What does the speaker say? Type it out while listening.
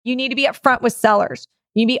You need to be upfront with sellers.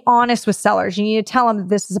 You need to be honest with sellers. You need to tell them that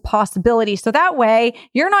this is a possibility. So that way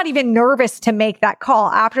you're not even nervous to make that call.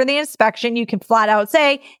 After the inspection, you can flat out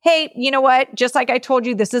say, hey, you know what? Just like I told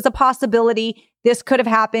you, this is a possibility. This could have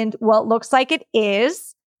happened. Well, it looks like it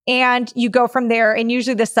is. And you go from there. And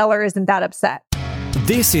usually the seller isn't that upset.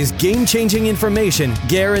 This is game-changing information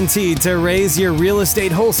guaranteed to raise your real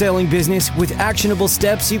estate wholesaling business with actionable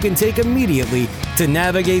steps you can take immediately to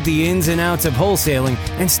navigate the ins and outs of wholesaling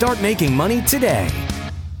and start making money today.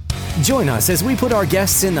 Join us as we put our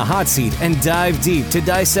guests in the hot seat and dive deep to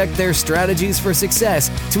dissect their strategies for success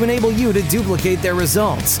to enable you to duplicate their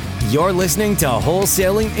results. You're listening to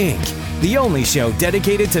Wholesaling Inc., the only show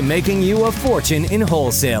dedicated to making you a fortune in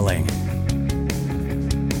wholesaling.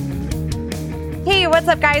 Hey, what's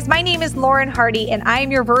up, guys? My name is Lauren Hardy, and I am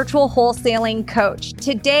your virtual wholesaling coach.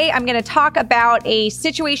 Today, I'm going to talk about a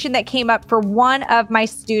situation that came up for one of my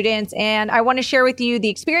students, and I want to share with you the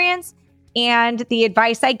experience and the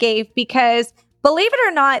advice I gave because, believe it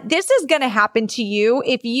or not, this is going to happen to you.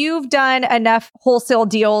 If you've done enough wholesale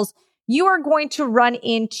deals, you are going to run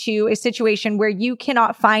into a situation where you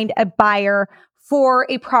cannot find a buyer for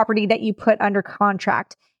a property that you put under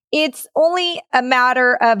contract. It's only a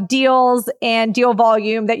matter of deals and deal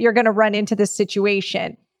volume that you're going to run into this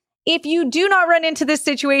situation. If you do not run into this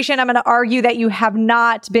situation, I'm going to argue that you have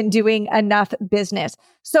not been doing enough business.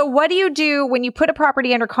 So what do you do when you put a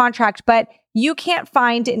property under contract, but you can't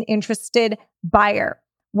find an interested buyer?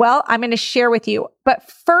 Well, I'm going to share with you. But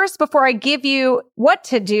first, before I give you what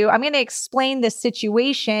to do, I'm going to explain the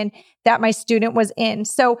situation that my student was in.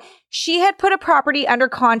 So she had put a property under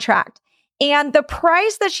contract, and the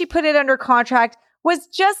price that she put it under contract was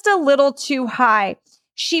just a little too high.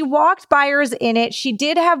 She walked buyers in it. She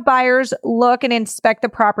did have buyers look and inspect the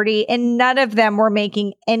property, and none of them were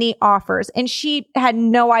making any offers. And she had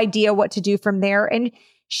no idea what to do from there. And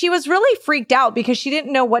she was really freaked out because she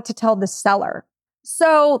didn't know what to tell the seller.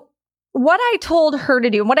 So what I told her to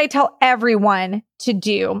do, and what I tell everyone to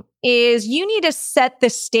do, is you need to set the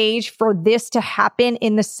stage for this to happen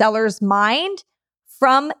in the seller's mind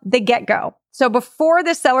from the get-go. So before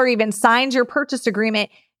the seller even signs your purchase agreement,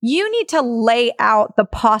 you need to lay out the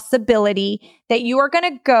possibility that you are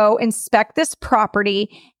going to go inspect this property,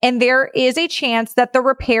 and there is a chance that the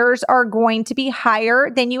repairs are going to be higher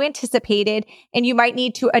than you anticipated, and you might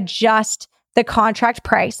need to adjust the contract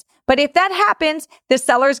price. But if that happens, the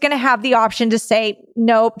seller is going to have the option to say,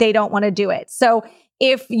 nope, they don't want to do it. So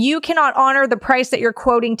if you cannot honor the price that you're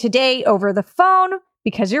quoting today over the phone,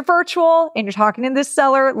 because you're virtual and you're talking to this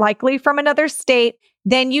seller, likely from another state,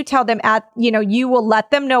 then you tell them you will let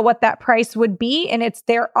them know what that price would be. And it's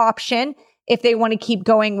their option if they want to keep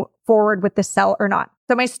going forward with the sell or not.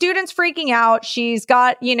 So my student's freaking out. She's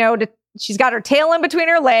got, she's got her tail in between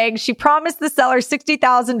her legs. She promised the seller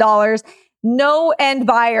 $60,000. No end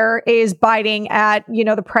buyer is biting at,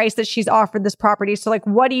 the price that she's offered this property. So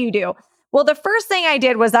what do you do? Well, the first thing I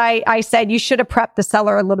did was I said, you should have prepped the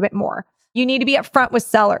seller a little bit more. You need to be upfront with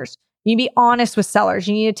sellers. You need to be honest with sellers.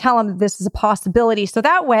 You need to tell them that this is a possibility. So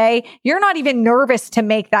that way you're not even nervous to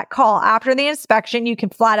make that call. After the inspection, you can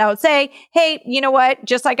flat out say, hey, you know what?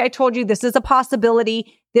 Just like I told you, this is a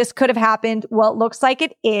possibility. This could have happened. Well, it looks like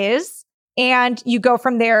it is. And you go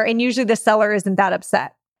from there. And usually the seller isn't that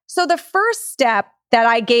upset. So the first step that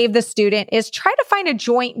I gave the student is try to find a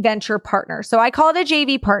joint venture partner. So I call it a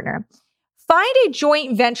JV partner. Find a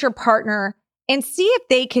joint venture partner and see if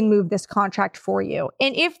they can move this contract for you.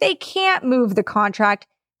 And if they can't move the contract,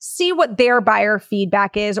 see what their buyer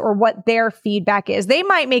feedback is or what their feedback is. They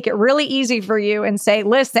might make it really easy for you and say,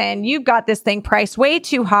 listen, you've got this thing priced way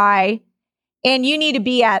too high and you need to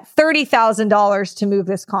be at $30,000 to move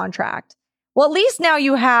this contract. Well, at least now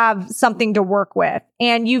you have something to work with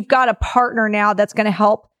and you've got a partner now that's going to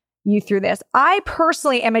help you through this. I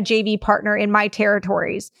personally am a JV partner in my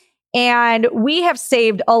territories. And we have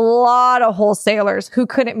saved a lot of wholesalers who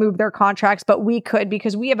couldn't move their contracts, but we could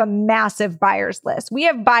because we have a massive buyers list. We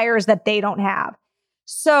have buyers that they don't have.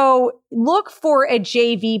 So look for a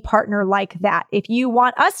JV partner like that. If you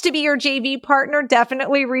want us to be your JV partner,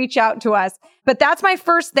 definitely reach out to us. But that's my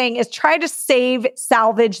first thing is try to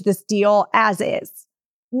salvage this deal as is.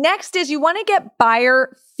 Next is you want to get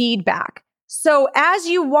buyer feedback. So as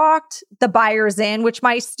you walked the buyers in, which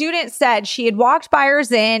my student said she had walked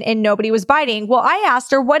buyers in and nobody was biting. Well, I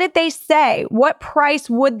asked her, what did they say? What price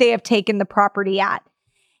would they have taken the property at?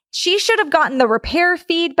 She should have gotten the repair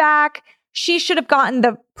feedback. She should have gotten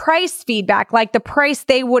the price feedback, like the price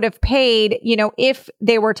they would have paid, if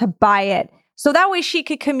they were to buy it. So that way she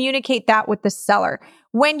could communicate that with the seller.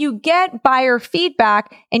 When you get buyer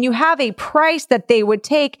feedback and you have a price that they would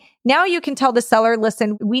take, now you can tell the seller,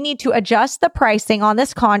 listen, we need to adjust the pricing on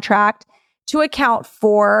this contract to account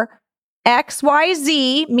for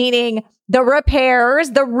XYZ, meaning the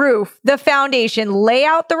repairs, the roof, the foundation, lay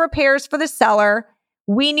out the repairs for the seller.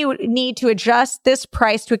 We need to adjust this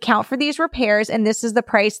price to account for these repairs. And this is the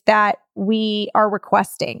price that we are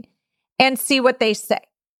requesting, and see what they say.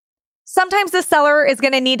 Sometimes the seller is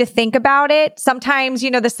going to need to think about it. Sometimes,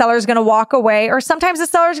 the seller is going to walk away, or sometimes the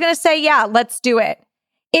seller is going to say, yeah, let's do it.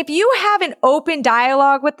 If you have an open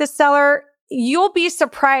dialogue with the seller, you'll be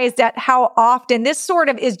surprised at how often this sort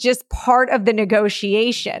of is just part of the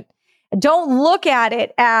negotiation. Don't look at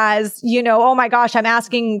it as, oh my gosh, I'm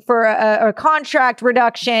asking for a contract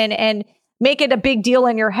reduction and make it a big deal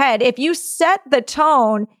in your head. If you set the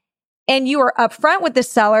tone and you are upfront with the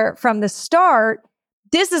seller from the start,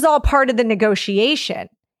 this is all part of the negotiation.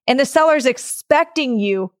 And the seller's expecting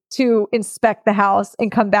you to inspect the house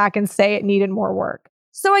and come back and say it needed more work.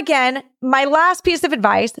 So again, my last piece of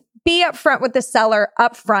advice, be upfront with the seller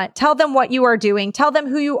upfront. Tell them what you are doing. Tell them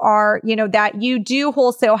who you are, that you do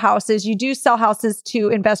wholesale houses, you do sell houses to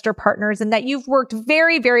investor partners, and that you've worked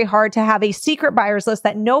very, very hard to have a secret buyers list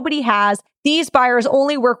that nobody has. These buyers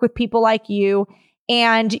only work with people like you,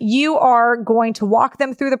 and you are going to walk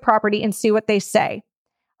them through the property and see what they say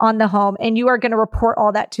on the home. And you are going to report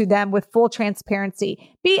all that to them with full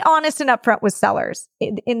transparency. Be honest and upfront with sellers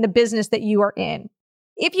in the business that you are in.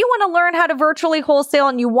 If you want to learn how to virtually wholesale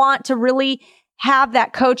and you want to really have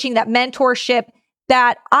that coaching, that mentorship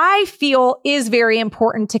that I feel is very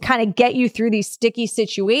important to kind of get you through these sticky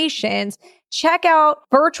situations, check out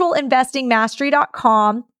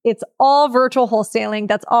virtualinvestingmastery.com. It's all virtual wholesaling.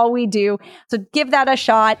 That's all we do. So give that a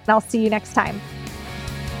shot, and I'll see you next time.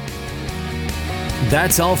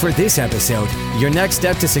 That's all for this episode. Your next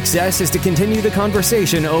step to success is to continue the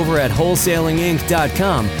conversation over at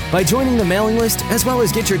wholesalinginc.com by joining the mailing list, as well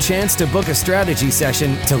as get your chance to book a strategy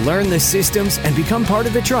session to learn the systems and become part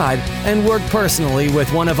of the tribe and work personally with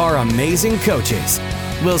one of our amazing coaches.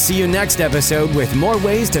 We'll see you next episode with more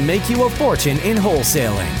ways to make you a fortune in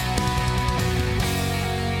wholesaling.